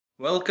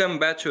Welcome,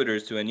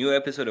 Batchhooters, to a new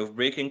episode of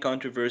Breaking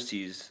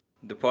Controversies,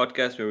 the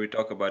podcast where we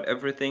talk about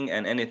everything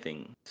and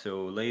anything.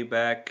 So lay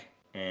back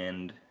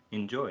and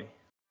enjoy.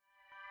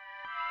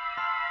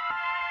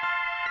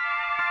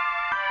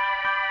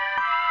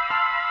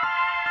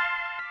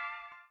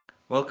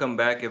 Welcome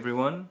back,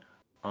 everyone,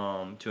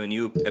 to a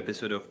new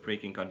episode of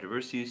Breaking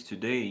Controversies.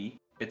 Today,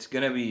 it's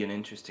gonna be an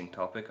interesting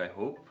topic. I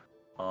hope.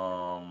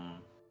 Um,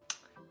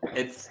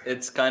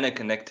 it's kind of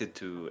connected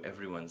to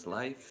everyone's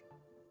life.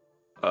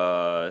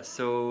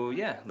 So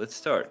yeah, let's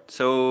start.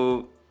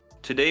 So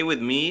today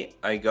with me,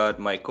 I got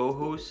my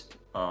co-host,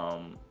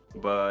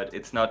 but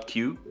it's not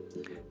Q.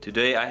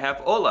 Today I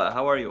have Ola.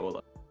 How are you,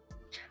 Ola?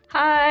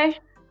 Hi,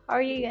 how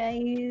are you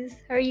guys?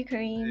 How are you,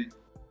 Kareem?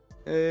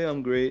 Hey,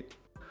 I'm great.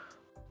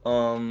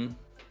 Um,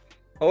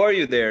 how are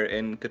you there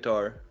in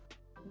Qatar?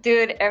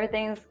 Dude,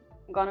 everything's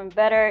gotten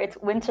better. It's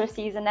winter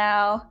season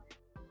now.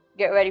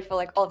 Get ready for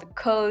like all the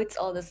coats,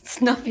 all the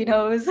snuffy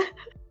nose.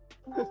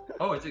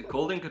 Oh, is it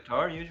cold in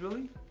Qatar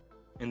usually?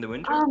 In the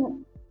winter?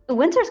 The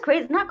winter's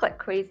crazy. Not like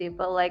crazy,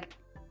 but like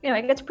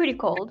it gets pretty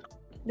cold.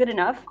 Good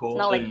enough. Cold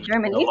Not like and a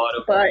Germany, lot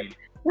of but rain.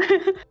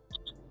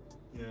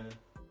 Yeah,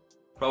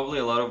 probably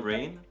a lot of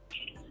rain.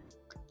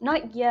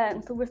 not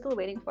yet. So we're still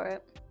waiting for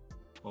it.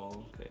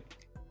 Oh, okay.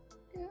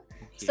 Yeah.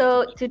 Okay.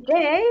 So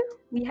today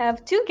we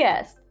have two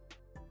guests.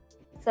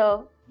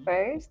 So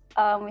first,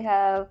 we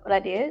have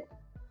Radit.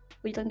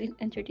 Would you like to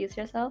introduce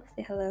yourself?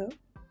 Say hello.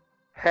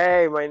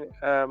 Hey,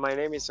 my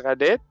name is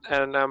Radit,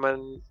 and I'm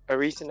a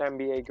recent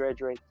MBA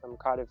graduate from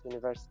Cardiff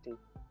University.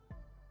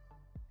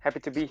 Happy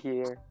to be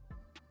here.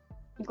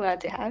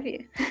 Glad to have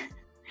you.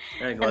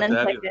 Yeah, And glad then to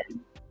have you. second,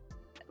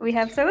 we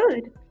have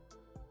Saud.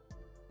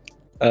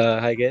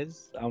 Hi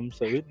guys, I'm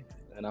Saud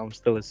and I'm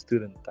still a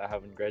student. I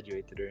haven't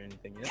graduated or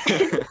anything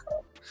yet.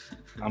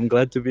 I'm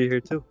glad to be here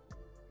too.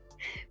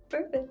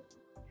 Perfect.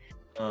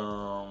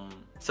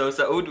 So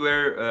Saud,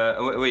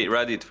 wait,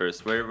 Radit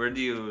first. Where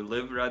do you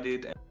live,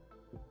 Radit? And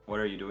what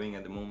are you doing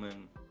at the moment?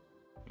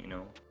 You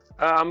know.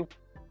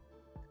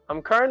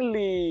 I'm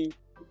currently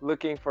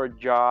looking for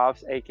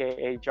jobs,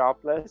 aka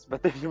jobless,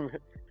 but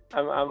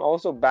I'm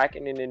also back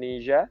in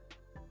Indonesia,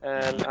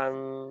 and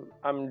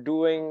I'm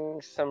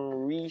doing some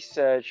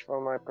research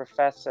for my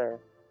professor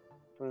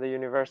from the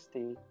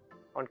university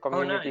on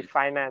community nice.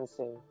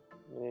 financing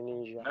in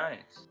Indonesia.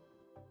 Nice.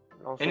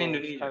 Also In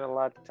Indonesia? spend a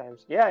lot of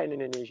times. Yeah, in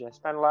Indonesia.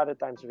 Spend a lot of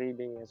times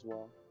reading as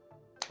well.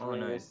 Oh,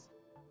 In nice. this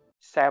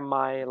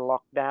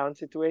semi-lockdown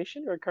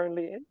situation we're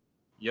currently in.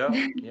 Yeah.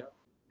 Yeah,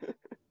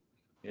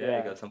 you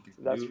Yeah, got something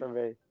to that's do. from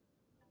me.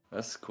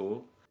 That's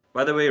cool.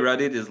 By the way,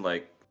 Radit is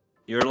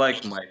you're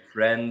like my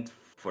friend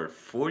for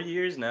 4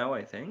 years now,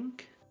 I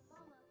think.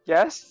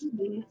 Yes,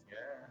 Mhm.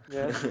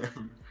 Yeah.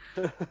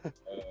 yes.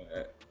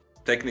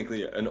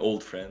 Technically an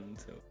old friend,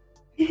 so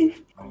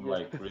I'm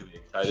Yeah. really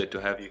excited to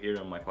have you here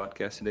on my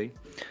podcast today.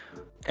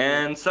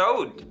 And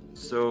Saud,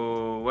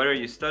 so what are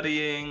you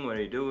studying? What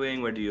are you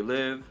doing? Where do you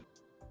live?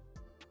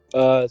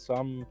 So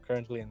I'm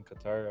currently in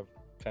Qatar. I've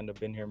kind of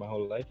been here my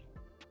whole life,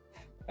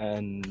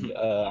 and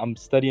I'm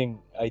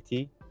studying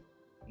IT,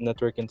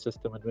 Network and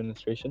System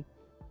Administration,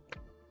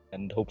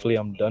 and hopefully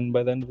I'm done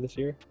by the end of this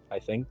year. I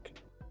think.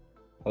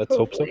 Let's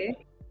hope so.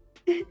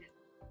 Hopefully.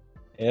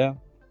 Yeah,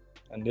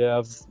 and yeah,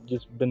 I've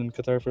just been in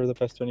Qatar for the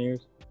past 20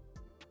 years.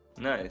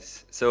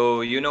 Nice.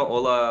 So you know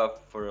Ola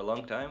for a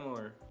long time,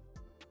 or?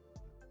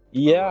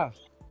 Yeah.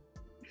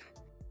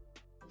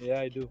 Yeah,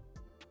 I do.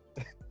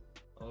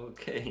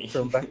 Okay.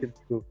 From back in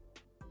school.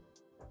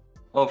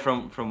 Oh,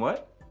 from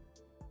what?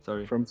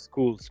 Sorry. From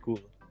school.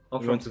 Oh,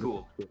 We from went to the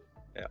school.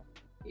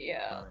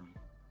 Yeah.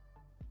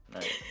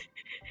 Nice.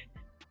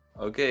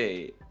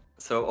 Okay.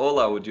 So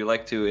Ola, would you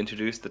like to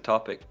introduce the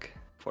topic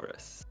for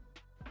us?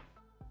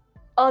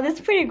 Oh, this is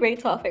a pretty great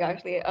topic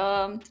actually.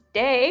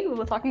 Today we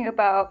were talking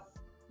about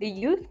the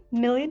youth,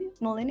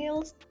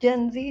 millennials,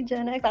 Gen Z,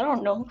 Gen X. I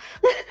don't know.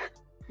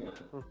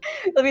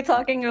 We'll be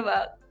talking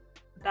about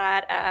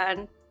that,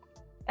 and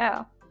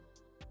yeah,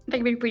 I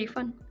think it'll be pretty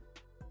fun.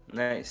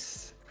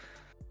 Nice.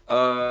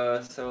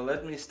 So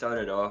let me start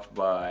it off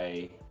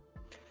by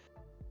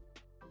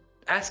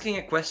asking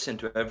a question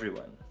to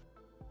everyone.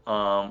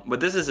 But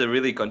this is a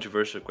really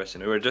controversial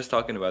question. We were just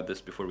talking about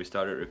this before we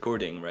started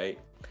recording, right?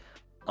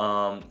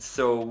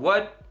 So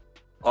what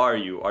are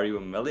you? Are you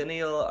a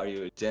millennial? Are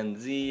you a Gen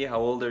Z? How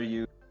old are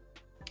you?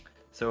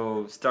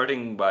 So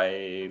starting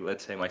by,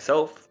 let's say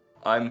myself,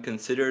 I'm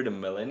considered a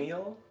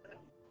millennial.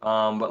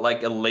 But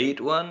like a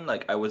late one.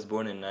 Like I was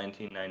born in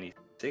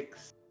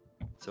 1996.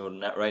 So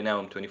right now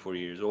I'm 24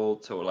 years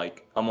old. So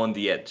like I'm on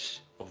the edge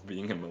of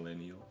being a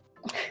millennial.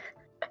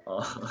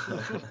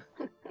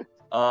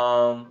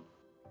 Um,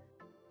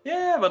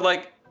 yeah, but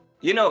like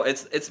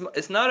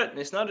it's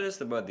not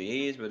just about the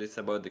age, but it's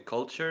about the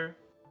culture.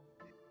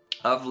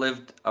 I've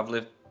lived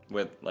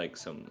with like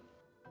some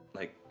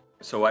like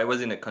so I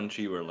was in a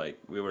country where like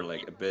we were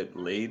like a bit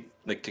late.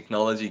 Like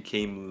technology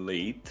came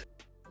late,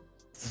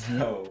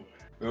 so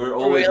we were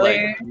always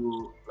Really?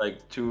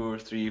 like 2 or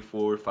 3,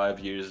 4, 5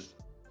 years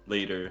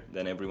later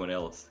than everyone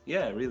else.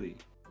 Yeah, really.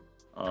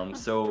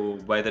 So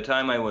by the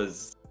time I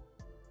was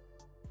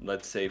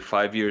let's say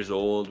 5 years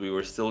old, we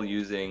were still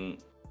using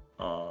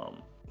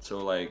so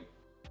like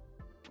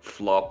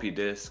floppy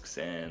disks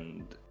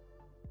and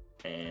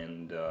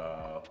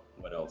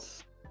what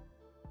else?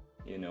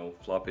 You know,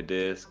 floppy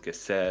disk,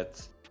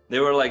 cassettes. They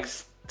were like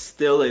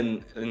still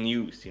in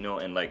use, you know,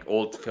 and like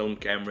old film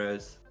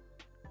cameras.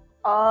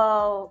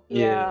 Oh,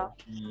 yeah.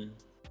 Mm.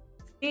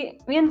 See,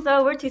 me and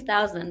Zoe, we're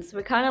 2000s.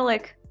 We're kind of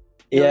like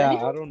Yeah,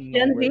 millennials? I don't know.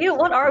 Gen where Z.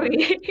 What are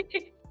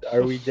exactly- we?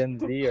 Are we Gen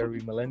Z? Are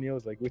we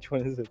millennials? Like, which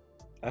one is it?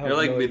 I have You're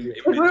like no mid- idea.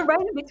 We're right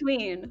in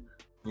between.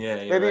 Yeah,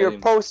 Maybe right you're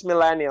in-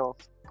 post-millennial.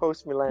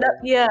 Post-millennial.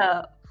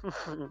 Yeah.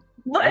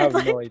 But I have it's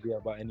like, no idea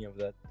about any of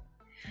that.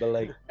 But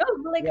like, no,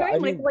 but like, Yeah, I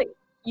right, mean- like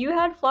you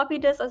had floppy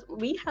disks.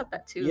 We had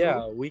that too.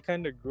 yeah, we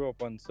kind of grew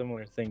up on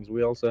similar things.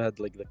 We also had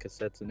like the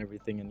cassettes and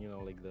everything, and you know,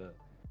 like the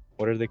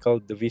what are they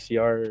called? The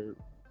VCR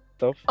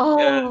stuff.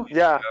 Oh,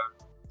 Yeah.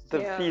 The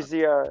Yeah.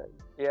 VCR.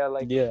 Yeah,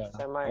 like Yeah,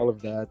 semi. all of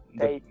that.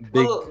 The tape. big.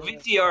 Well,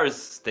 VCRs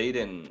stayed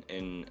in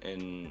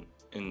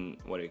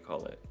what do you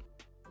call it?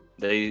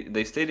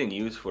 They stayed in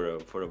use for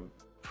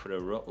a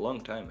long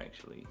time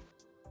actually.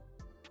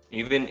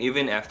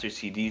 Even after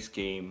CDs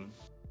came,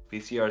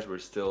 VCRs were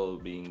still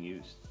being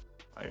used.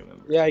 I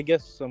remember. Yeah, I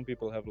guess some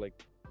people have like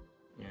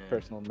Yeah.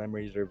 personal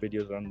memories or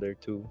videos on there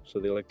too, so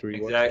they like to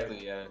rewatch. Exactly.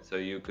 Yeah. So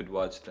you could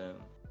watch them.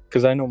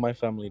 Because I know my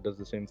family does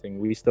the same thing.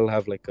 We still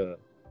have like a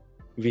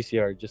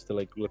VCR just to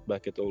like look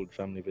back at old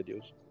family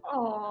videos.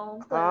 oh.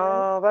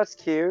 Oh, that's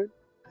cute.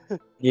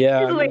 Yeah,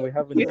 I It's mean like- we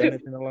haven't done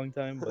it in a long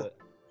time, but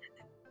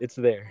it's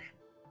there.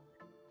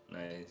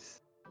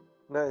 Nice.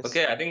 Nice.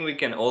 Okay, I think we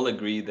can all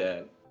agree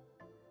that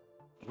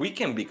we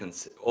can be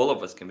all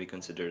of us can be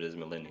considered as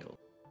millennials.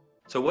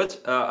 So what's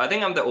I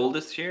think I'm the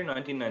oldest here,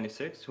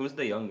 1996. Who's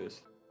the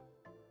youngest?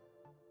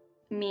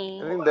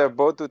 Me. I think they're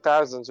both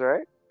 2000s,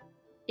 right?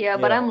 Yeah,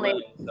 but Yeah. I'm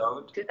late.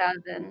 Saud?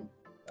 2000.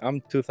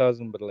 I'm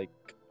 2000, but like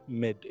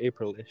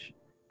mid-April-ish.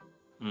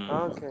 Mm.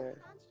 Okay.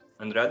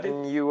 Andrade?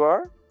 And you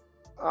are?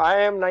 I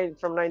am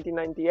from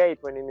 1998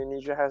 when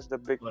Indonesia has the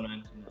big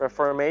 119.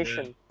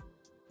 reformation.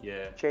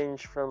 Yeah.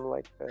 Change from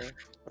like the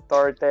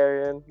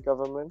authoritarian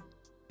government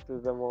to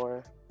the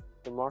more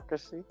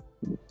democracy.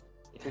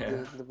 To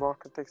Yeah. the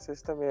democratic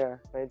system. Yeah,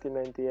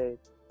 1998.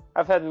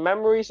 I've had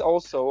memories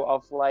also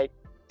of like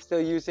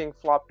still using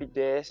floppy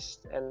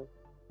disks and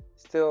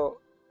still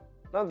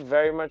not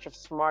very much of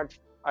smart.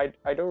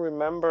 I don't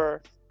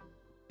remember.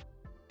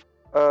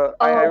 I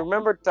Oh.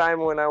 remember time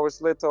when I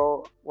was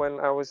little when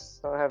I was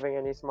not having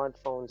any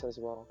smartphones as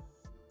well,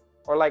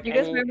 or like You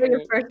guys any, remember your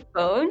any- first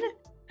phone?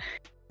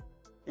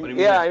 What do you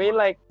mean yeah, by I mean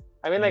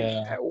like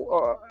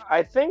Yeah.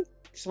 I think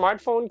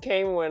smartphone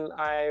came when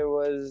I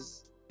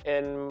was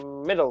in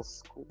middle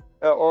school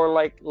or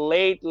like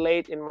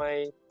late in my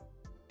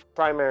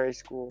primary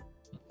school.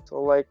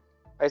 So like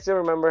I still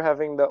remember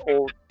having the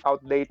old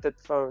outdated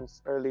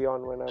phones early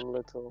on when I'm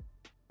little.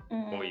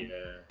 Oh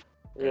yeah.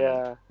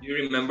 Yeah. You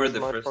remember the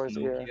first Smartphones,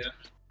 yeah. Nokia?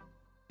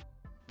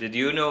 Did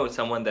you know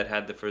someone that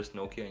had the first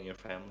Nokia in your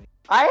family?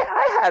 I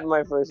had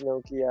my first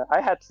Nokia.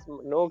 I had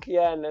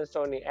Nokia and then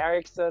Sony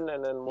Ericsson and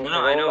then Motorola.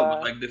 No, I know,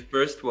 but like the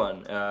first one.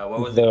 What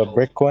was it The called?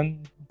 brick one.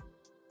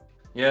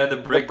 Yeah, the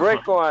the brick.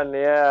 brick one.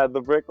 Yeah, the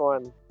brick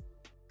one.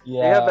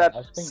 Yeah, They had that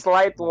I think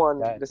slide my one,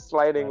 dad the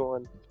sliding had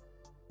one.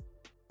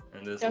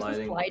 And the There's a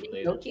sliding. sliding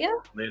later. Nokia?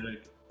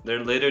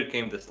 Later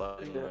came the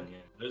sliding Yeah. one. Yeah,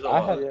 there's a I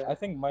lot. had. Yeah. I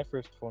think my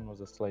first phone was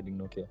a sliding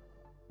Nokia.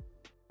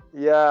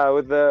 Yeah,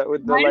 with the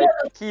Mine like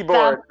was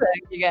keyboard.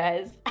 Samsung, you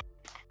guys.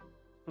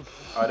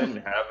 I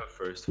didn't have a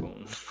first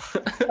phone.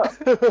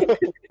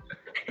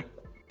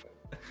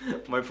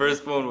 My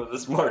first phone was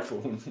a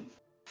smartphone.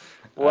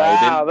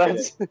 Wow, I didn't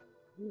that's get-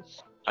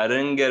 I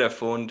didn't get a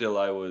phone till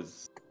I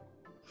was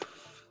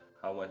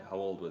how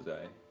old was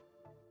I?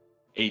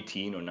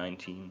 18 or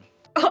 19.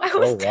 Oh, I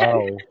was Oh 10.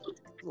 wow!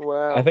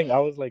 wow. I think I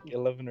was like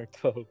 11 or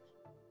 12.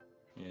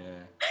 Yeah.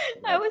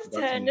 I was That's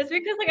 10. me. Just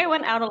because like I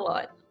went out a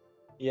lot.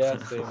 Yeah,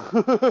 same.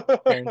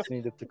 Parents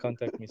needed to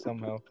contact me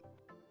somehow.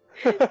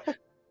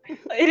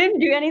 It didn't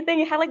do anything.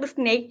 It had like the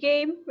snake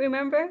game,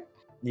 remember?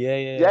 Yeah,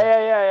 yeah,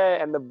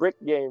 yeah, and the brick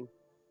game.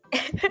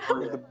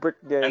 The brick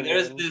game. And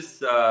there's man. this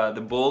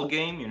the bowl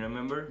game, you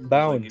remember? It was like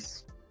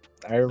Bounce.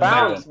 I remember.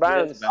 Bounce, that.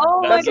 bounce.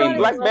 Oh my That's God, in it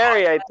was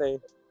BlackBerry, I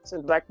think. It's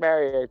in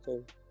BlackBerry, I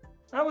think.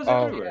 That was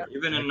Oh, everywhere,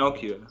 even in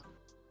Nokia.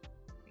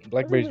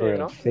 Blackberries were You a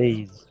know?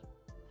 phase.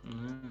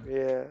 Mhm.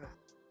 Yeah.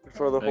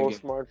 Before the That whole game.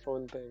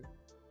 smartphone thing.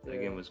 That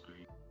Yeah. game was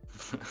great.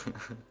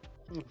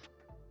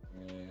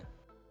 Yeah.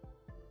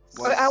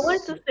 Or I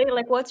wanted to say,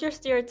 like, what's your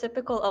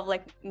stereotypical of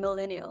like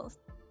millennials?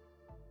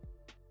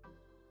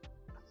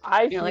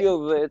 I You know, like- feel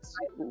that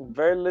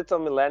very little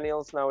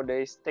millennials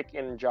nowadays stick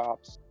in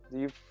jobs. Do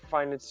you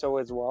find it so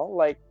as well?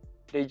 Like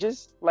they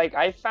just like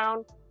I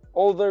found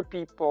older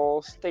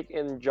people stick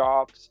in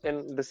jobs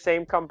in the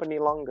same company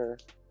longer.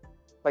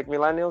 Like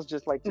millennials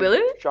just like to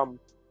Really? jump.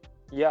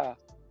 Yeah,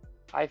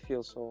 I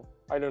feel so.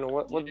 I don't know.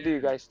 What do you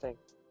guys think?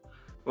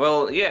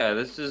 Well, yeah,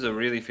 this is a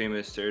really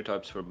famous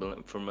stereotypes for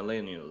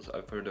millennials.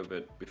 I've heard of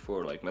it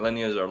before. Like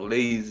millennials are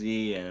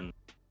lazy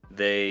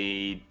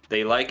they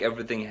like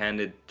everything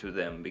handed to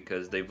them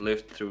because they've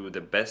lived through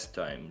the best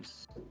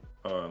times.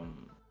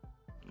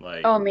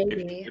 Like Oh, if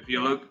maybe. if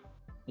you look,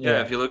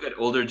 yeah, if you look at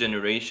older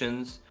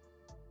generations,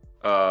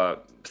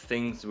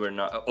 things were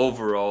not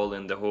overall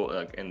in the whole,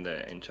 like in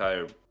the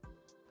entire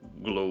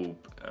globe,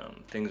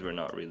 things were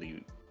not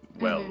really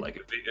well. Mhm. Like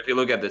if you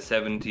look at the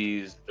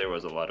 70s, there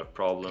was a lot of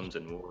problems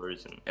and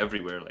wars and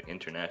everywhere, like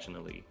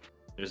internationally.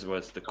 There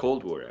was the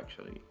Cold War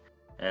actually,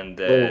 and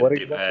Well, what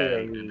exactly are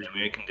and we the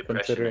American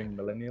Depression, considering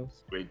millennials?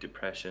 Great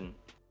Depression.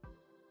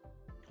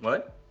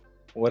 What?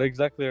 What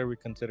exactly are we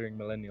considering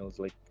millennials?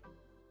 Like,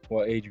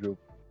 what age group?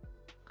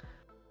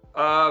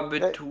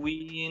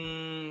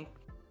 Between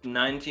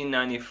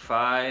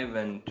 1995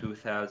 and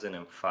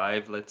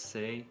 2005, let's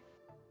say.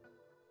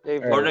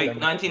 They've Or Alright, like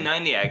that makes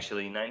 1990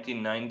 actually,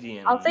 1990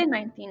 and I'll say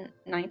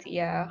 1990.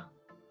 Yeah.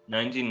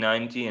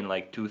 1990 and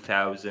like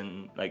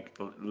 2000, like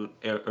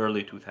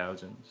early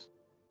 2000s.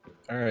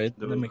 Alright,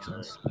 that Those makes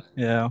are sense.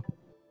 Yeah.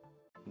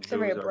 It's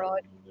very those are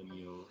broad.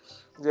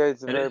 millennials. Yeah,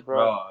 it's It very is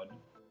broad. broad,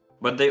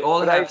 but they all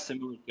But I- have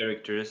similar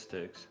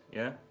characteristics.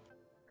 Yeah.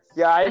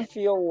 Yeah, I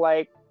feel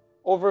like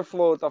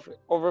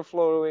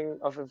overflowing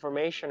of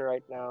information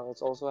right now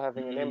is also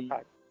having an Mhm.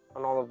 impact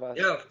on all of us.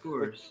 Yeah, of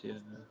course. Yeah.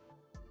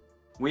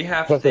 We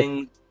have Plus,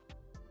 things.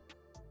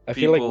 I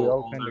feel like we People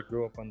all kind older- of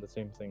grew up on the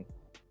same thing.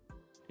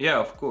 Yeah,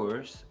 of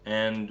course.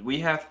 And we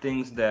have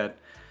things that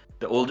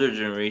the older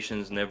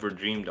generations never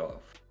dreamed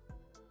of.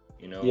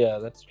 You know? Yeah,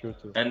 that's true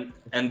too.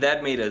 And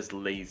that made us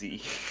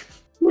lazy.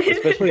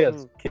 Especially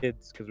as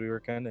kids, because we were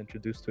kind of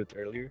introduced to it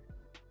earlier.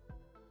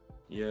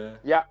 Yeah.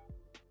 Yeah.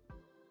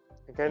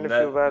 I kind of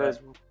That- feel that that- as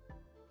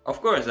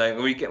Of course, like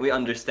we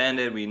understand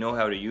it, we know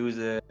how to use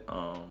it.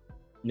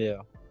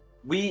 Yeah.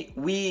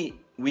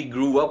 We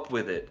grew up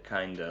with it,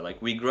 kinda. Like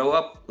we grow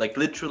up like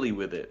literally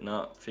with it,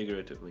 not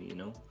figuratively, you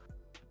know?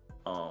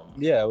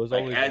 Yeah, it was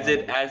Like always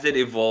as it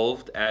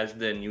evolved, as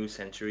the new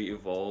century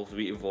evolved,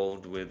 we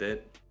evolved with it.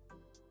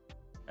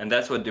 And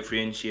that's what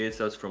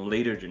differentiates us from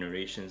later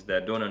generations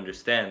that don't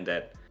understand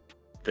that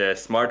the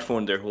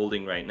smartphone they're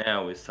holding right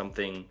now is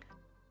something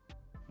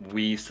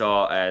we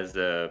saw as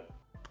a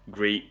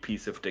great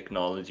piece of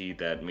technology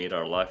that made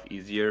our life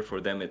easier.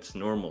 For them, it's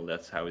normal.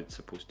 That's how it's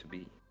supposed to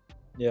be.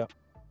 Yeah.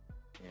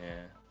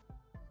 Yeah.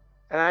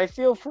 And I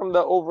feel from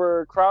the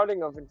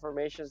overcrowding of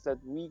informations that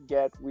we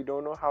get, we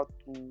don't know how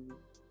to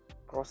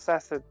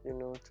process it,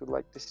 to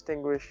like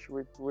distinguish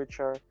which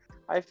are.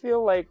 I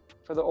feel like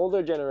for the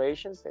older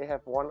generations, they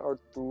have one or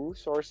two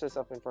sources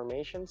of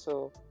information,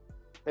 so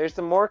there's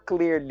a more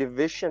clear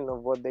division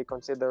of what they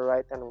consider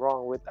right and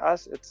wrong. With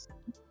us,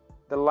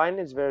 the line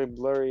is very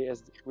blurry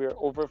as we're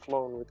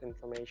overflown with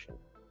information.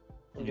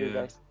 What do you Yeah.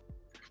 guys?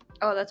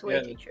 Oh, that's way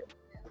Yeah. too true.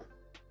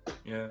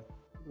 Yeah.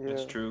 Yeah.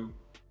 That's true.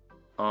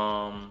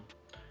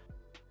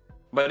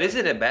 But is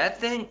it a bad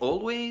thing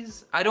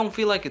always? I don't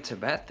feel like it's a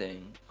bad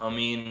thing. I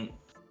mean,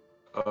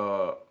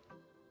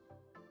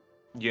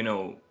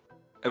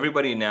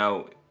 everybody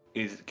now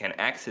can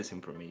access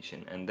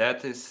information, and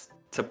that is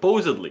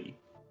supposedly,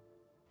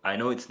 I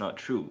know it's not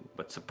true,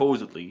 but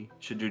supposedly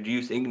should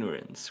reduce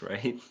ignorance,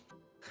 right?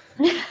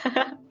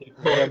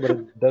 Yeah, but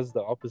it does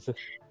the opposite.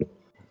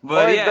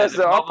 But Or it yeah, does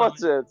the problem-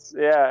 opposites.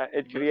 Yeah,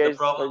 it the creates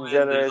problem is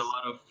there's generous. a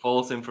lot of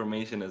false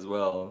information as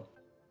well,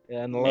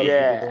 Yeah, and a lot of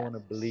Yeah. people don't want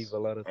to believe a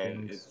lot of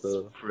and things. it's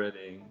So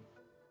spreading.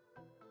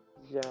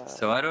 Yeah.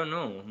 So I don't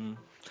know.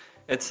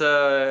 It's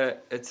a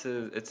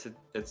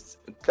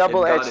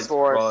Double-edged it got its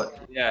sword.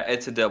 Yeah,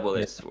 it's a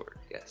double-edged sword.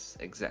 Yes,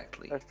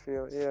 exactly. I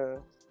feel, yeah.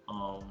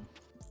 Um,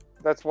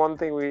 That's one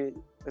thing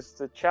it's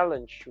the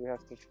challenge we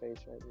have to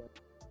face right now.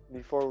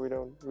 Before we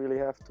don't really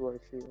have to, I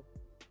feel.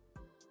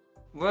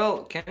 well,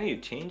 can you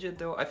change it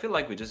though? I feel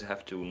like we just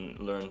have to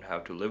learn how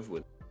to live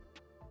with.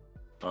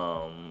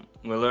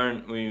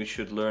 We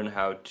should learn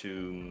how to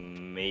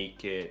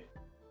make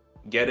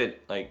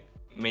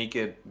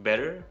it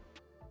better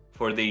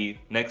for the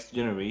next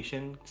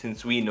generation,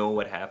 since we know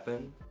what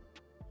happened.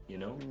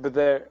 But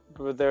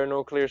there are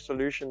no clear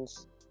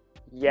solutions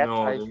yet,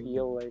 No, I there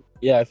feel like.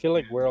 yeah, I feel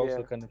like we're also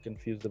Yeah. kind of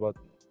confused about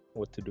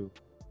what to do.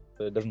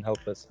 So it doesn't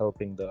help us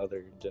helping the other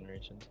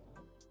generations.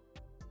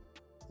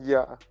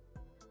 Yeah.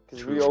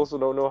 Because we True. also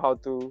don't know how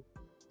to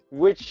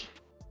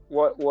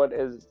what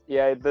is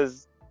it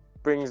does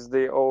brings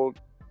the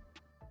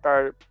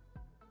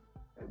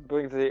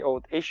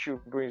old issue,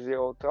 brings the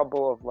old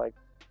trouble of like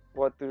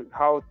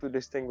how to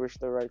distinguish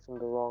the right from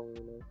the wrong,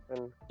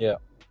 and Yeah.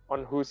 on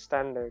whose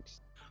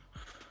standards.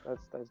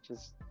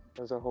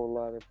 There's a whole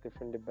lot of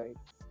different debates.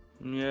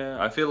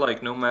 Yeah, I feel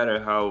like no matter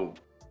how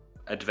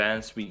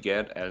advanced we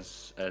get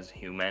as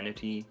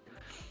humanity,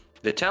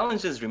 the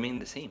challenges remain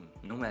the same,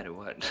 no matter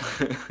what.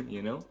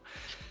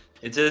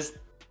 It's just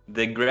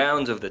the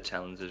grounds of the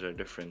challenges are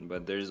different,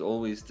 but there's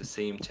always the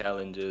same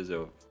challenges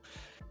of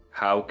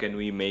how can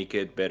we make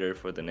it better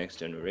for the next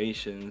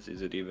generations?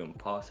 Is it even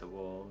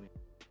possible?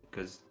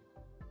 Because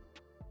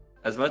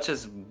as much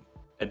as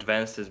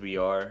advanced as we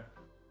are,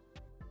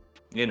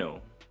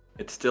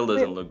 it still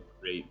doesn't look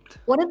great.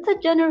 What is the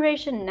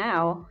generation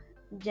now?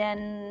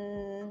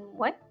 Gen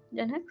what?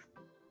 Gen X?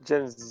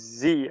 Gen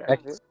Z, I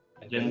think. X.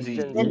 I Gen think. Z.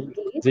 Gen Gen Z.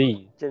 Z?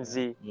 Z. Gen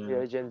Z. Yeah.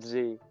 Yeah, Gen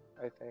Z,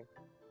 I think.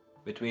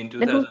 Between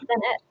Then who's 2000.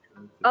 Gen X?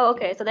 Oh,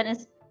 okay. So then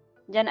it's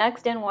Gen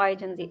X, Gen Y,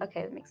 Gen Z.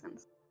 Okay, that makes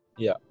sense.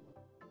 Yeah.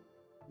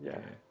 Yeah.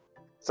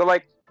 So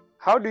like,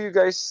 how do you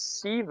guys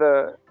see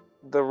the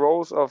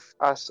roles of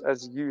us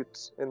as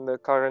youths in the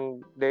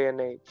current day and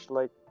age?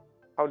 Like,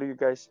 how do you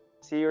guys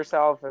see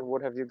yourself, and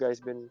what have you guys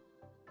been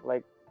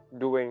like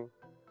doing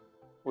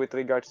with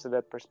regards to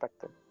that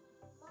perspective?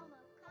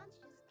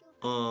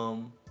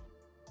 Um.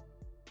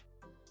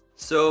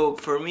 So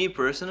for me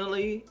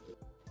personally,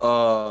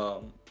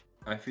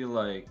 I feel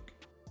like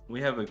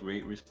we have a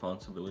great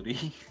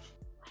responsibility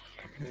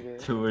Yeah.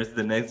 towards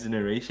the next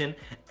generation,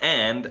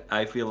 and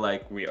I feel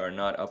like we are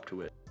not up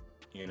to it.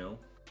 You know,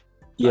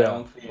 I Yeah.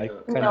 don't I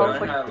feel kind No, I of don't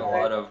for agree. have a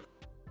sure. lot of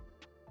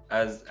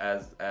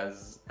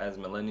as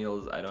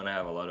millennials. I don't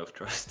have a lot of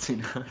trust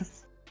in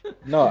us.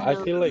 No, I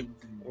No. feel like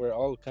we're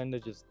all kind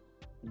of just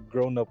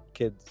grown-up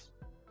kids.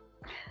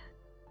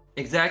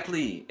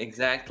 Exactly.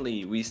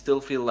 We still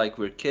feel like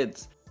we're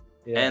kids.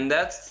 Yeah. And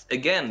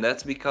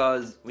that's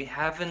because we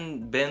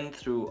haven't been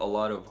through a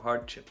lot of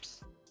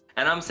hardships.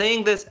 And I'm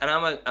saying this, and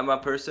I'm a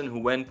person who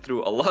went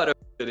through a lot of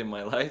shit in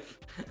my life.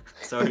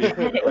 Sorry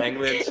for the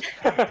language.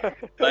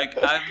 Like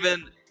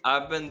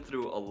I've been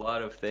through a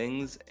lot of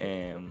things,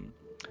 and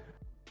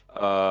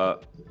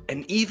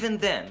even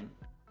then,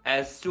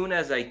 as soon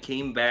as I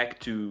came back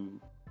to,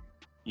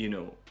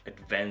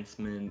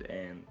 advancement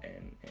and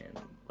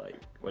like,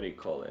 what do you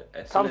call it?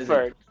 As soon as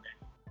Comfort.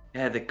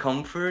 the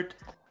comfort,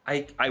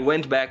 I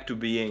went back to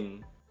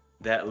being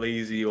that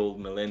lazy old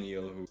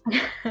millennial who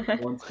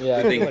wants Yeah, I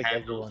everything feel like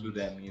handled everyone's to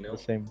them, you know? the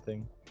same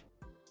thing.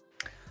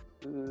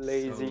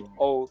 Lazy So-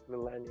 old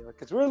millennial.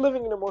 Because we're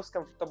living in the most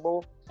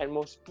comfortable and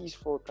most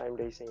peaceful time,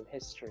 they say, in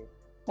history.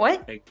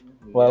 What?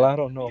 Well, Yeah. I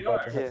don't know We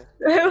about are. that.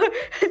 Yeah.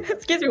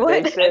 Excuse me,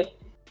 They what? say,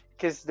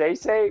 because they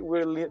say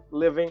we're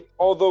living,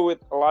 although with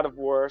a lot of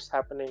wars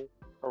happening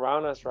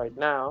around us right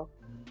now,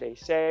 they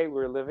say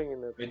we're living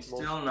in the It's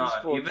most still not.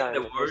 peaceful Even time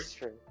the in wars-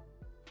 history.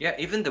 Yeah,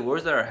 even the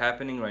wars that are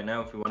happening right now,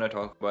 if we want to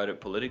talk about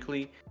it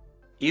politically,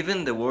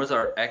 even the wars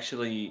are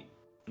actually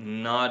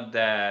not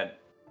that.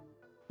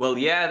 Well,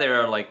 yeah, there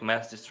are like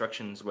mass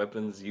destructions,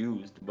 weapons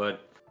used,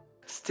 but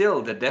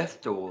still, the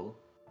death toll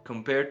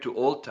compared to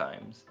old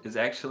times is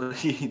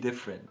actually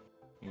different,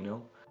 you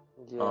know?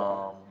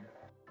 Yeah.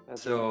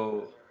 That's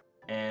So,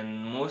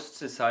 and most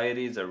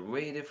societies are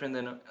way different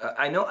than.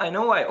 I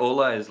know why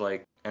Ola is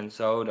like and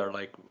Saud are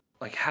like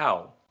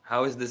how?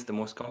 How is this the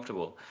most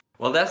comfortable?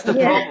 Well, that's the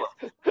Yeah. problem.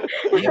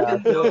 Yeah, I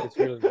Even feel like though, it's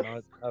really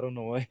not. I don't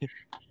know why.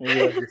 Maybe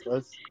that's just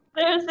us.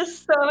 There's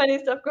just so many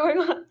stuff going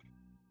on.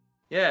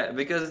 yeah,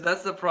 because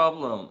that's the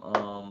problem.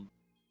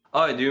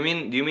 Oh, do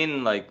you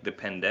mean like the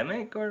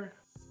pandemic or?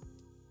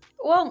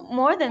 Well,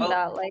 more than Well-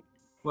 that, like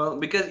Well,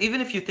 because even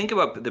if you think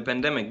about the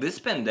pandemic, this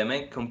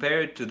pandemic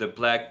compared to the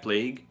Black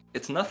Plague,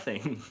 it's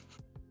nothing.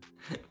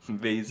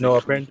 Basically. No,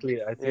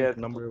 apparently, I Yeah, think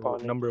the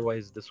bubonic.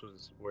 number-wise, this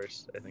was worse.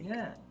 I think.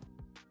 Yeah.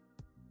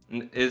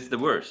 It's the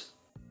worst.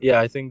 Yeah,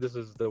 I think this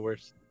is the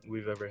worst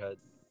we've ever had.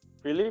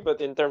 really, but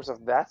in terms of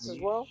deaths as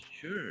well,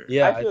 Sure.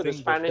 Yeah, I feel the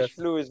think Spanish death-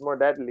 flu is more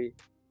deadly.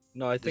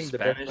 No, I The think the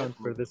death Spanish count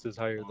for flu. this is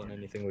higher than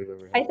anything we've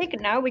ever I had. think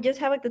now we just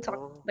have like the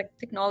Oh. like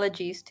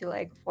technologies to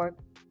like for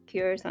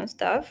cures and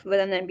stuff, but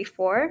then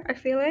before I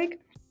feel like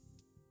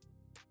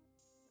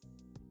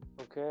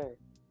Okay.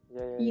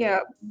 Yeah. yeah.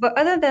 But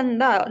other than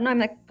that, no, I'm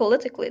like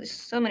politically, there's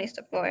so many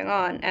stuff going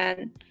on,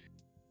 and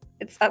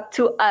it's up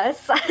to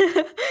us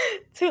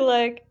to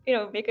like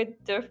make a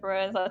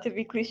difference, not to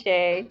be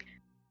cliche,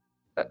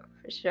 but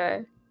for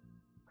sure.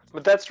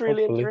 But that's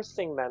really Hopefully.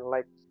 interesting then,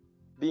 like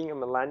being a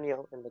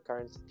millennial in the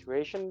current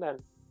situation then.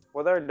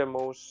 What are the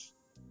most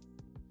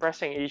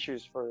pressing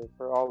issues for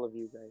all of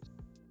you guys?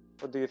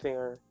 What do you think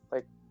are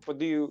like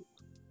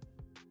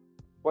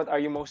what are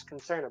you most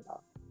concerned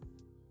about?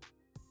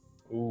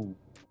 Ooh.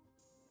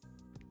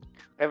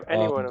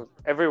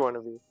 Every one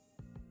of you.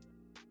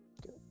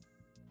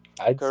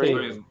 I'd say Sorry.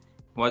 Sorry,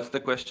 what's the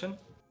question?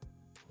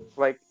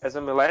 Like as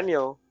a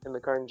millennial in the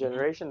current Mhm.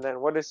 generation, then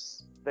what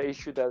is the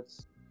issue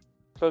that's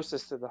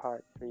closest to the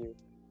heart for you?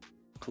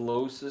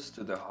 Closest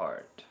to the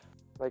heart.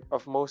 Like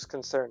of most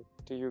concern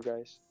to you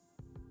guys?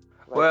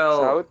 Like well,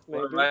 South,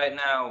 well, maybe? right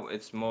now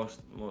it's more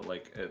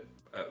like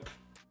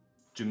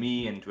to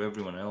me and to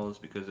everyone else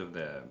because of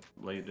the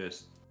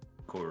latest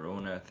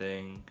corona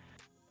thing.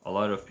 A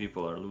lot of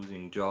people are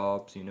losing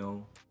jobs,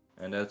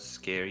 and that's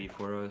scary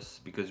for us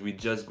because we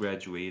just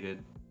graduated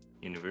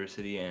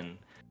university and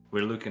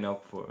we're looking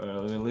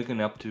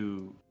up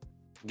to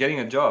getting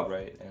a job,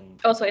 right? And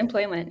Also,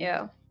 employment,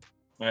 yeah.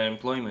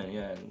 employment,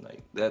 yeah, and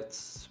like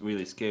that's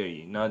really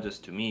scary, not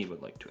just to me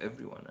but like to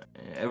everyone,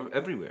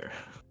 everywhere.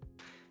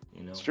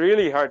 It's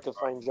really hard to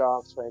find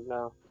jobs right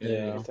now.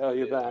 Yeah. I'll tell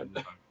you that.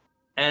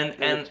 And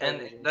Really and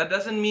challenging. that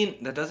doesn't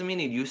mean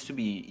it used to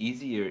be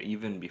easier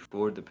even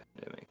before the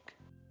pandemic.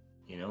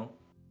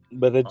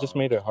 but it just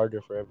made it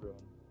harder for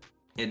everyone.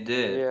 It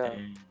did. Yeah.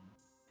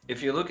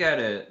 if you look at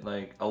it,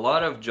 like a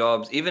lot of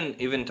jobs,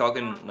 even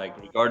talking like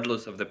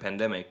regardless of the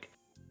pandemic,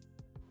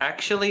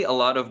 actually a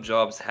lot of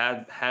jobs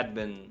had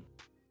been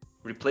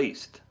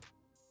replaced.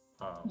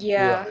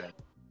 Yeah. By,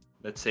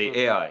 let's say Mhm.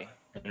 AI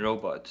and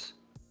robots.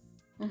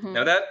 Hmm.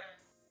 Now that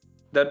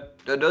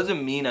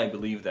doesn't mean I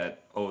believe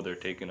that they're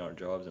taking our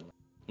jobs and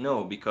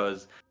no,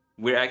 because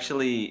we're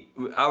actually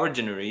our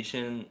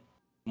generation,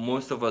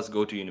 most of us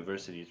go to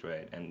universities,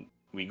 right? And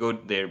we go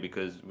there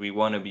because we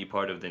want to be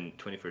part of the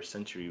 21st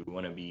century. We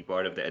want to be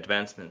part of the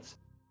advancements.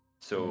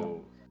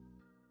 So,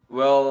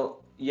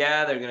 well,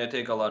 yeah, they're gonna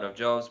take a lot of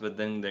jobs, but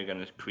then they're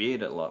gonna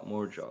create a lot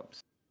more jobs.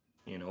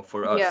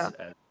 For Yeah. us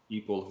as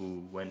people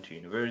who went to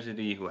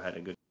university, who had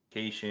a good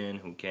education,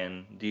 who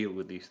can deal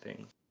with these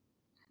things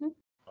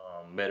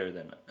better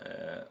than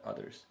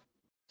others.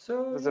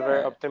 So That's a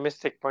very yeah,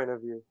 optimistic point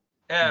of view.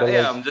 yeah, But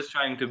yeah. like, I'm just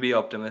trying to be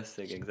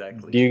optimistic. do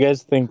Exactly. you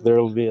guys think there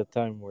will be a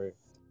time where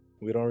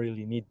we don't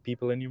really need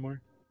people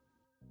anymore?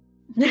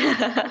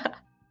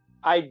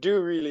 I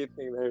do really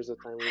think there's a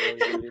time we don't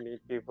really need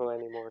people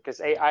anymore because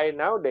AI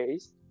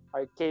nowadays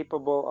are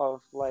capable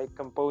of like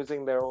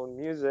composing their own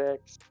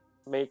music,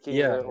 making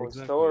Yeah, their own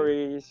exactly.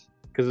 stories.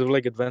 Because of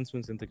like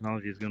advancements in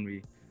technology, is gonna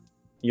be.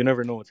 You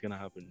never know what's gonna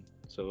happen.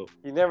 So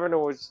You never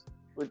know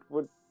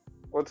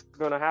what's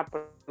gonna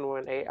happen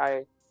when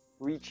AI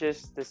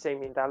reaches the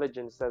same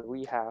intelligence that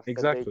we have, that they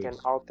exactly, can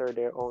alter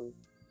their own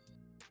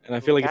and I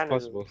feel like it's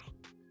mechanism. possible.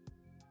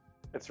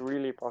 It's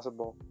really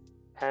possible.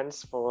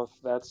 Henceforth,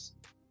 that's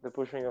the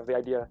pushing of the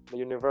idea, the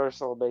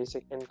universal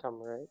basic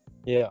income, right?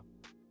 Yeah.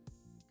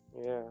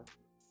 Yeah.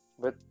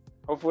 But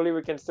hopefully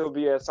we can still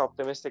be as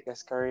optimistic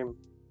as Karim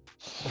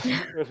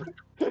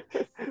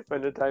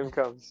when the time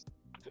comes.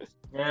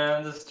 Yeah,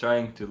 I'm just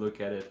trying to look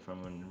at it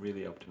from a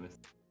really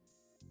optimistic.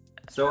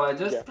 So I Yeah.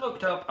 just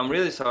looked up. I'm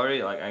really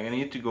sorry. Like I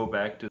need to go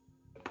back to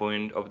the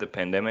point of the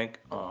pandemic.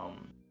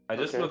 I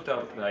just Okay. looked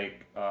up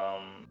like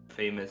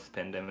famous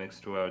pandemics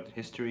throughout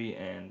history,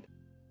 and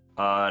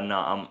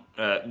no,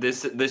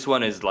 this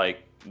one is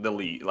like the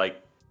lead.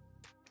 Like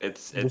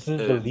This it's is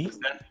the the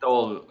least. death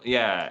toll.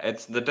 Yeah,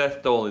 it's the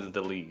death toll is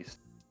the least.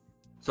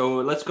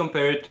 So let's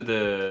compare it to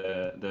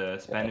the Yeah,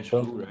 Spanish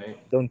flu, right?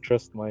 don't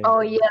trust my.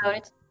 Oh yeah.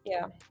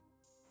 Yeah.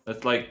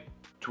 That's like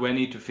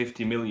 20 to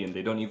 50 million.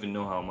 They don't even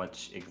know how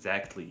much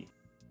exactly,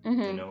 you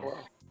Hmm. know,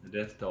 Wow. the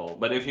death toll.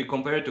 But if you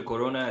compare it to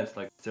Corona, it's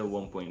like still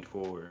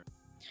 1.4.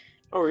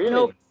 Oh, No,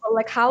 really? but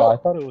like Oh, I how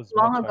thought it was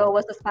long much ago higher.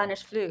 was the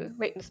Spanish flu?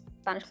 Wait, the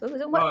Spanish flu?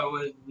 Is it No, what? it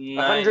was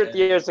 100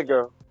 years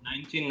ago.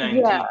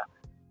 1919. Yeah.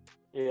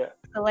 Yeah.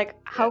 So like,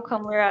 how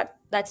come we're at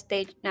that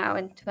stage now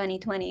in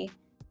 2020,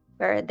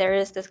 where there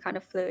is this kind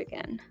of flu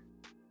again?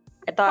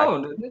 I thought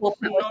Oh, the that's whole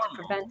point was to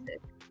normal. prevent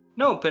it.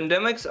 No,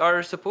 pandemics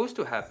are supposed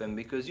to happen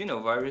because,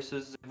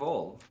 viruses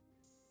evolve.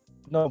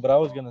 No, but I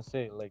was gonna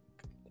say like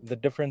the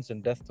difference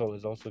in death toll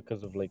is also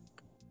because of like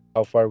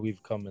how far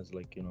we've come as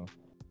like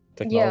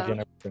technology Yeah.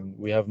 and everything.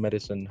 We have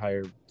medicine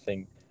higher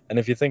thing, and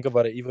if you think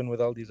about it, even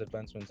with all these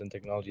advancements in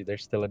technology,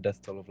 there's still a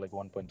death toll of like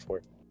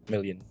 1.4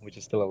 million, which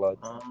is still a lot.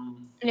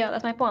 Yeah,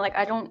 that's my point. Like,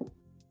 I didn't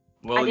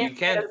Well, you think it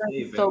can't was gonna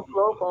be save so everyone.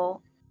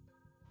 global.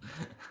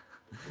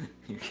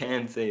 You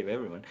can't save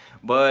everyone.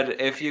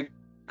 But if you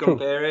True.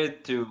 compare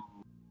it to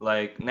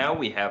like now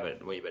we have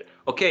it way better.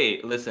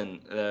 Okay,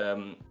 listen.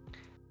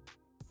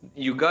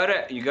 You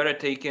gotta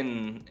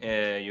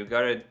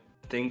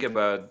think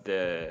about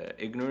the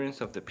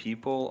ignorance of the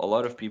people. A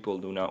lot of people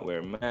do not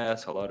wear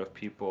masks. A lot of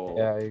people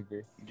Yeah, I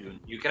agree.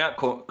 you cannot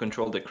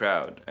control the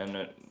crowd,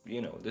 and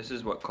this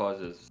is what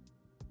causes.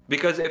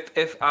 Because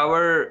if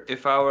our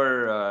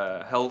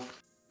health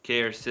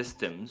care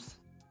systems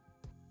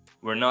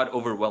were not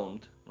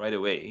overwhelmed right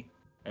away,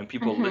 and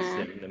people Mhm.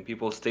 listened, and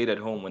people stayed at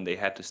home when they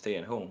had to stay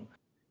at home,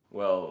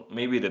 well,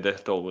 maybe the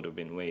death toll would have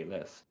been way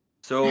less.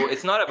 So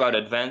it's not about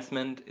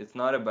advancement. It's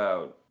not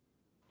about,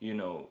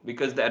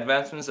 because the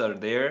advancements are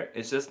there.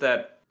 It's just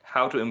that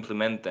how to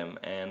implement them,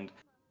 and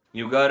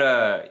you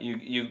gotta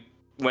you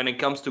when it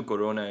comes to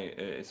Corona,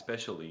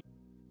 especially,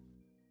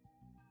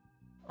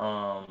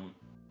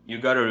 you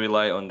gotta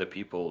rely on the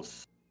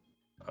people's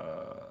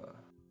uh,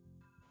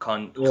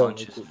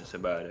 consciousness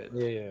about it.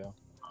 Yeah.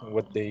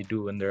 What they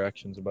do and their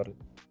actions about it.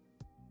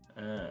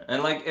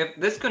 And like if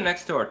this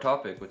connects to our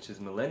topic, which is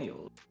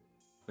millennials,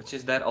 which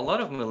is that a lot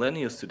of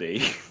millennials today,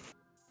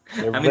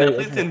 They're I mean, very at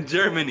least ignorant. in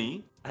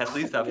Germany, at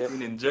least I've Yep.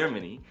 seen in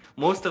Germany,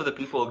 most of the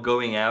people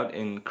going out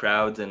in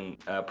crowds and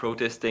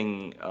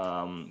protesting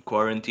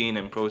quarantine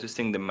and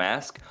protesting the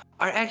mask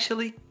are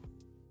actually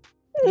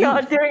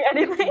Not youth, doing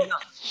anything.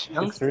 It's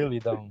youngsters. really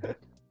dumb.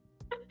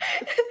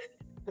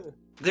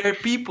 There are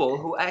people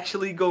who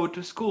actually go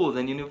to schools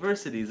and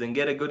universities and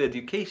get a good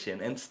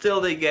education, and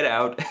still they get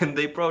out and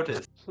they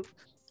protest.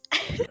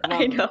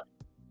 I know.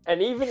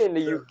 And even in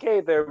the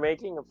UK, they're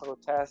making a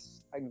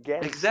protest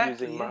against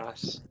Exactly, using yeah.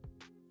 masks.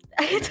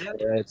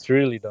 Exactly. Yeah, it's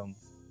really dumb.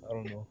 I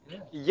don't know.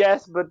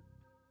 Yes, but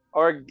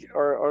or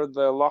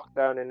the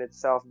lockdown in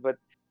itself, but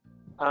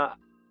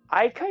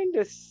I kind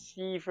of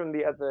see from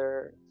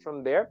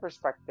their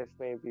perspective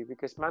maybe,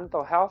 because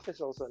mental health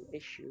is also an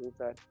issue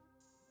that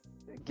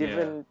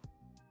given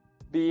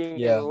being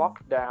Yeah. in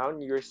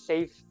lockdown, you're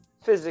safe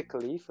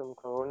physically from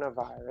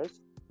coronavirus,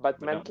 but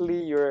But not-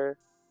 mentally you're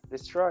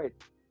destroyed.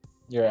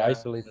 You're Yeah,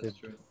 isolated. that's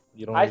true.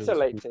 You don't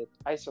really speak.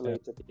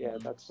 Isolated. Yeah,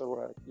 Mhm. that's the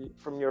word.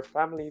 From your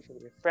family, from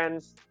your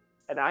friends,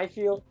 and I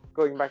feel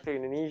going back to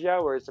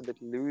Indonesia, where it's a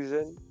bit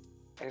loosened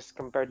as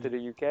compared to the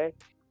UK,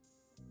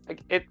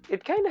 like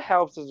it kind of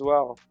helps as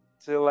well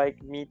to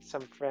like meet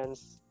some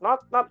friends. Not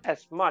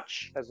as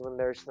much as when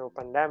there's no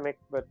pandemic,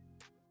 but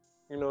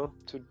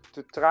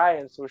to try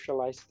and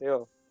socialize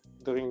still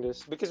during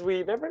this, because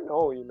we never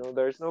know.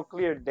 There's no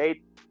clear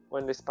date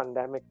when this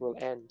pandemic will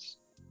end.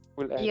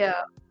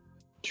 Yeah.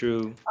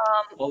 True.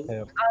 Well,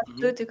 Yeah.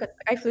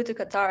 I flew to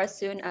Qatar as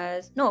soon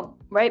as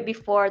right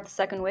before the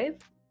second wave,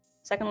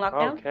 second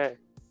lockdown. Okay.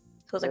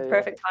 So it was like Yeah, yeah.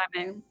 perfect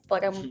timing.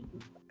 But like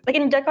like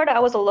in Jakarta, I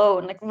was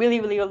alone, like really,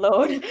 really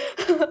alone.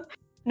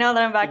 Now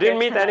that I'm You back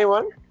didn't here, meet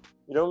anyone.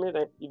 You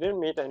didn't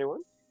meet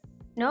anyone.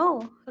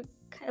 no,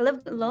 I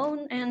lived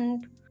alone,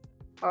 and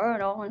I don't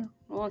know, I don't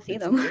want to see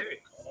it's them. scary.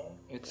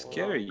 It's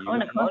scary. You I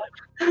wanna don't go.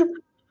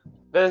 want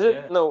Does it?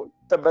 Yeah. No,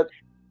 but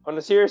on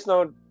a serious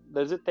note,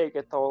 does it take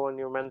a toll on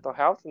your mental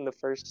health in the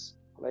first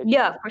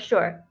Yeah, for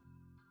sure.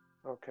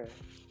 Okay.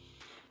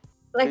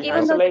 Like Being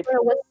even though isolated.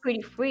 Jakarta was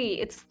pretty free,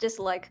 it's just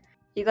like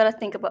you gotta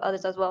think about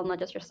others as well, not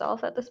just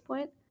yourself at this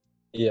point.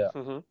 Yeah.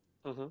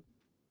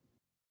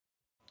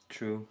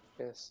 True.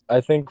 Yes.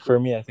 I think for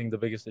me, I think the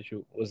biggest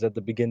issue was at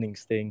the beginning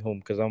staying home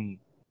because I'm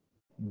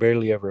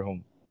barely ever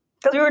home.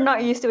 Because we were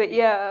not used to it.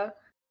 Yeah.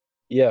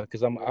 Yeah,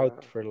 because I'm Yeah.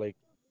 out for like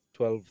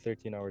 12,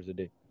 13 hours a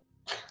day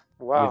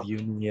Wow. with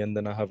uni, and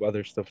then I have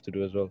other stuff to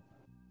do as well.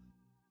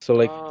 So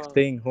like Ah.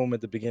 staying home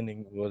at the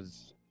beginning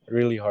was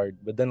really hard,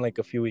 but then like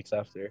a few weeks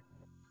after,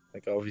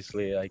 like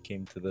obviously I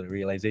came to the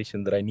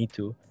realization that I need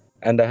to,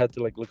 and I had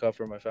to like look out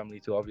for my family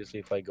too. Obviously,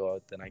 if I go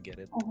out, then I get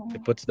it.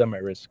 It puts them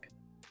at risk.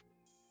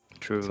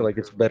 True. So like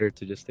it's better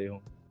to just stay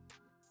home.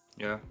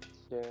 yeah.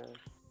 Yeah.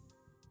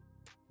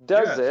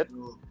 Does Yeah, it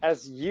so-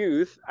 as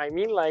youth? I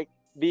mean, like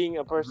being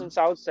a person's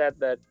outset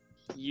that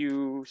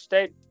you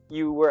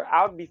were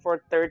out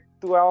before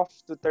 12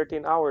 to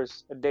 13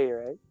 hours a day,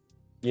 right?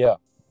 Yeah.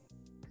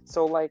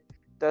 So like,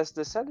 does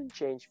the sudden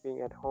change being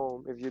at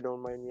home, if you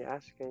don't mind me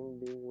asking,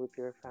 being with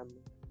your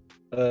family?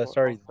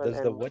 Sorry. often Does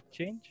the and- what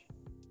change?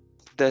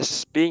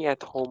 Does being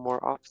at home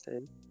more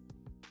often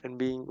and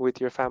being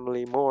with your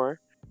family more,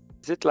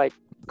 does it like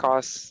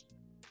cause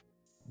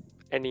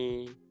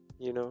any,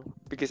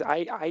 because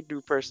I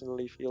do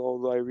personally feel,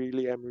 although I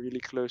really am really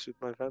close with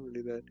my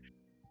family, that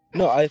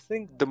No, I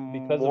think the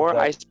because more of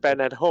that, I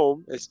spend at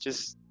home, it's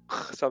just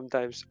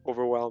sometimes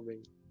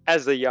overwhelming.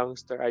 As a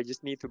youngster, I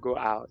just need to go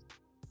out.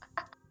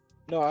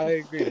 No, I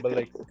agree, but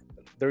like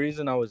the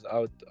reason I was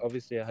out,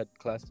 obviously I had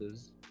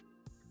classes,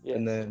 Yes.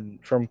 and then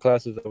from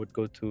classes I would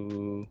go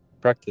to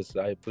practice.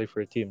 I play for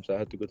a team, so I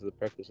had to go to the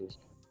practices,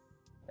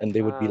 and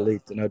they would be Ah.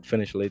 late, and I'd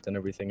finish late and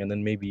everything, and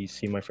then maybe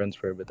see my friends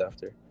for a bit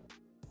after.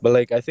 But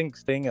like I think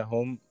staying at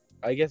home,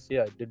 I guess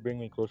it did bring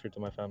me closer to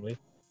my family.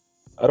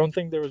 I don't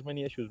think there was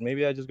many issues.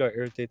 Maybe I just got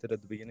irritated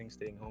at the beginning.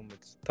 Staying home,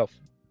 it's tough.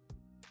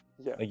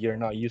 Yeah. Like you're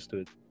not used to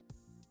it.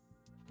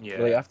 Yeah.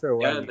 But, like after a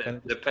while, Yeah, you kind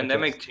of the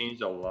pandemic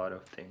changed a lot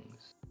of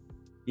things.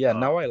 Yeah,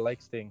 now I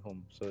like staying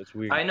home, so it's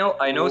weird. I know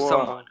Wow.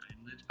 someone.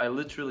 I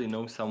literally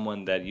know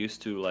someone that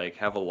used to like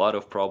have a lot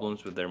of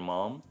problems with their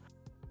mom,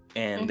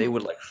 and they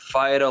would like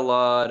fight a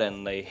lot,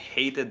 and they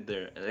hated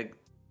their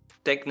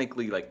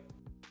technically like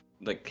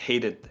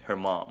hated her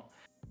mom,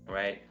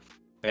 right?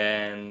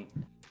 And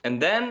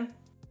then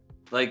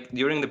like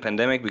during the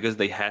pandemic, because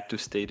they had to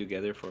stay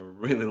together for a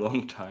really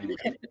long time.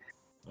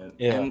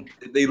 Yeah. And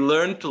they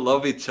learned to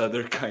love each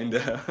other, kind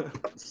of.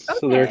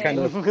 So they're Okay. kind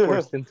of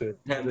forced into it.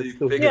 And That's they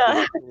still figured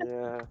good. Yeah.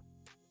 Yeah.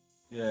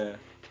 Yeah.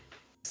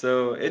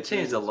 So it That's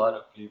changed a really lot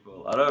of people.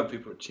 A lot of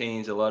people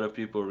changed. A lot of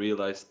people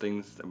realized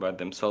things about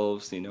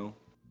themselves.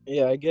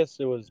 Yeah, I guess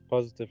it was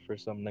positive for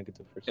some,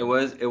 negative for some.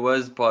 It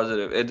was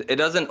positive. It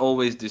doesn't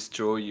always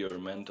destroy your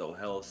mental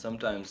health.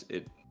 Sometimes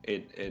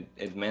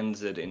it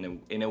mends it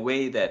in a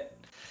way that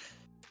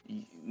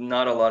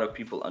not a lot of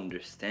people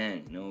understand.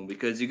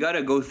 Because you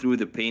gotta go through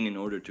the pain in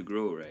order to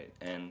grow, right?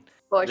 And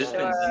For this sure.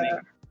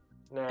 pandemic,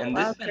 Nice. and Wow,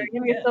 this Kareem,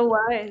 pandemic, you're so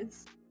wise.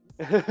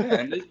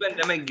 and this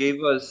pandemic gave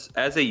us,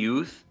 as a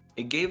youth,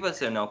 it gave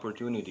us an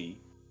opportunity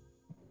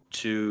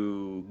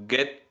to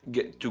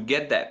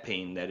get that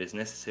pain that is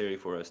necessary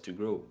for us to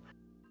grow.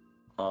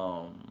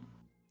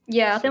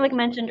 Yeah, I think like So-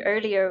 mentioned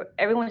earlier,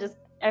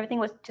 everything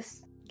was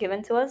just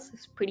given to us.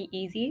 It's pretty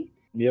easy.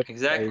 Yep. I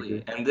Exactly,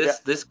 agree. and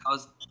this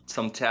caused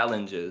some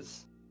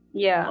challenges.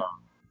 Yeah.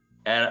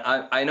 And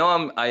I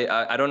know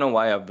I don't know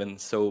why I've been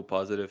so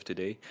positive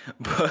today,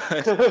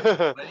 but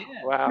yeah,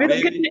 Wow.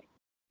 Really maybe-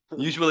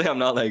 good. usually I'm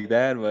not like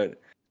that, but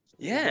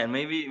yeah, and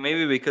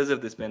maybe because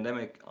of this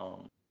pandemic,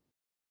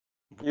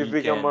 You've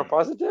we become more can-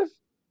 positive?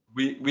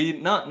 we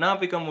not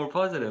become more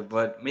positive,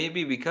 but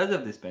maybe because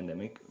of this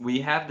pandemic, we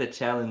have the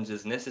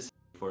challenges necessary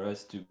for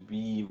us to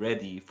be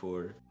ready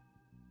for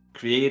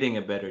creating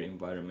a better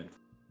environment for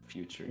the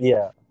future.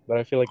 Yeah, but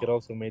I feel like it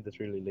also made us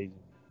really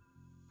lazy.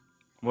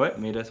 What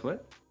made us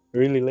what?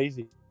 Really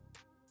lazy.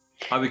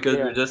 Because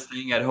Yeah. we're just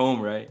staying at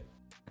home, right?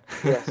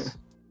 Yes.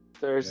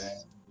 There's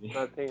Yeah.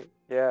 nothing.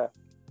 Yeah.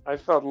 I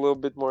felt a little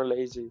bit more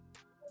lazy.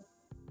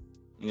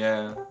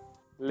 Yeah.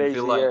 You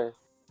feel Lazier.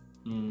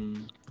 Mm,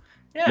 My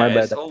yeah, bad.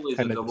 it's always a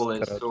Kind of just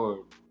double-edged cut out. sword.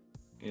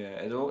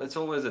 Yeah, it's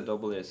always a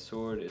double-edged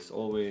sword. It's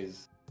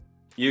always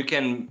you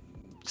can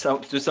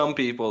to some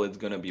people it's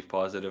gonna be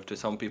positive. To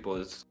some people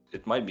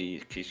it might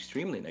be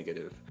extremely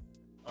negative.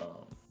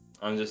 Um,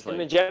 I'm just In a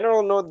like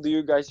general note, do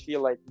you guys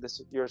feel like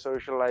your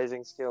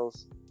socializing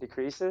skills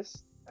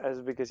decreases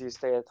as because you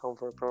stay at home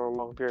for a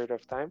prolonged period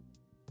of time?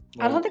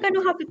 I don't think I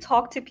know how to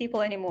talk to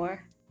people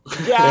anymore.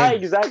 Yeah,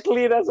 Same.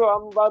 exactly. That's what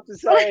I'm about to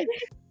say.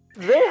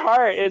 It's very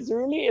hard. It's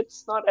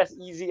not as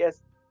easy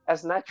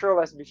as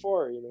natural as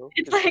before. You know.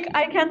 It's like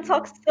I can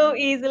talk so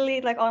easily,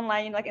 like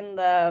online, like in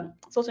the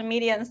social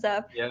media and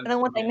stuff. Yeah. And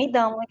then once I meet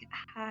them, I'm like,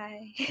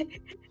 hi.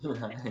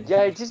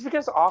 Yeah, it just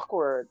becomes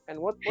awkward. And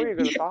what are you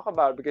gonna talk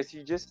about? Because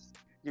you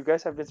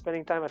guys have been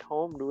spending time at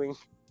home doing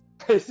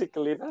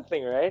basically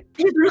nothing, right?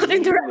 There's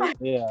nothing to write.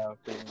 Yeah.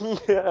 Okay.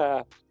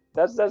 Yeah,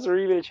 that's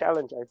really a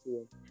challenge. I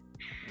feel.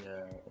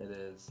 Yeah, it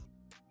is.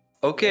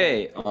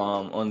 Okay.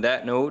 On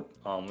that note,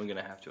 we're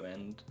gonna have to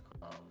end.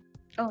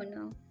 Oh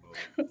no.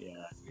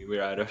 Yeah,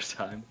 we're out of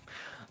time.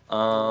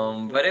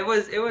 But it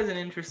was an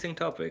interesting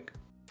topic.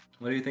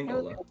 What do you think, It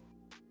was Ola?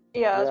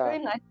 Yeah, it's Yeah.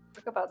 really nice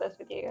to talk about this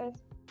with you guys.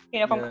 You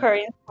know, from Yeah.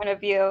 Korean's point of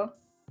view,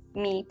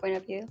 me point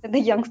of view, the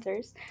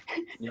youngsters.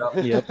 Yep.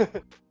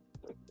 Yep.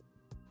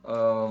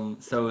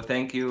 So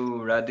thank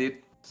you, Radit,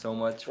 so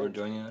much for Thank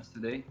you. joining us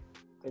today.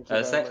 Thank you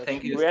very much.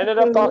 Thank you. We ended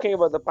up talking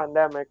about the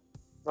pandemic,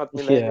 not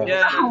millennials.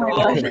 Yeah. Oh my No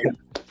gosh. problem.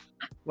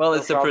 Well, No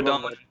it's a problem,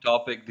 predominant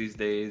topic these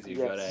days.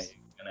 You're Yes.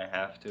 gonna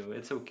have to.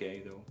 It's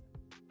okay though.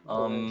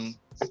 Yes.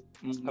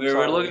 We're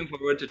sorry. looking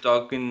forward to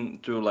talking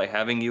to like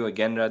having you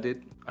again,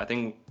 Radit. I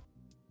think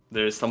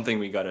there's something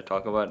we gotta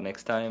talk about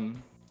next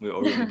time. We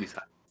already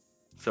decided.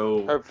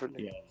 So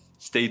Hopefully. yeah,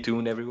 stay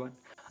tuned, everyone.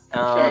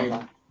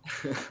 Inshallah.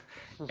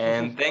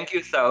 And thank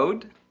you,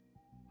 Saud,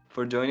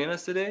 for joining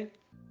us today.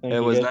 Thank It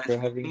you was guys nice for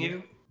having meeting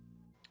me.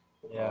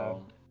 you. Yeah.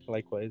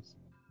 Likewise.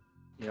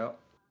 Yeah.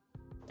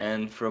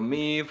 And from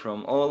me,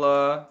 from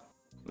Ola,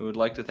 we would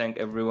like to thank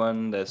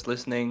everyone that's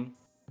listening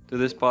to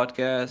this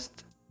podcast.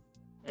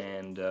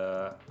 And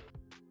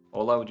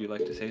Ola, would you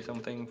like to say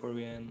something before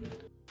we end?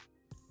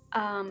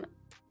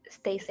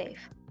 Stay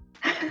safe.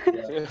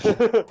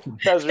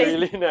 That's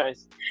really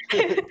nice.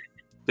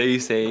 Stay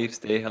safe,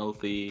 stay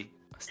healthy,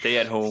 stay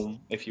at home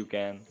if you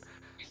can.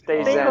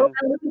 Stay Stay zen. home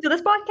and listen to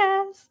this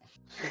podcast.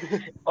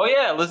 Oh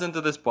yeah, listen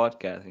to this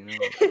podcast, you know.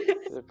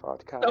 The So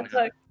podcast.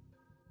 plug.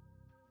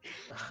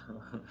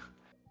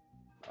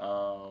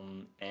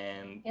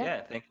 And Yeah.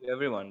 yeah, thank you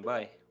everyone.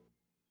 Bye.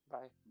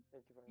 Bye.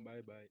 Thank you very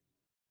much. Bye bye.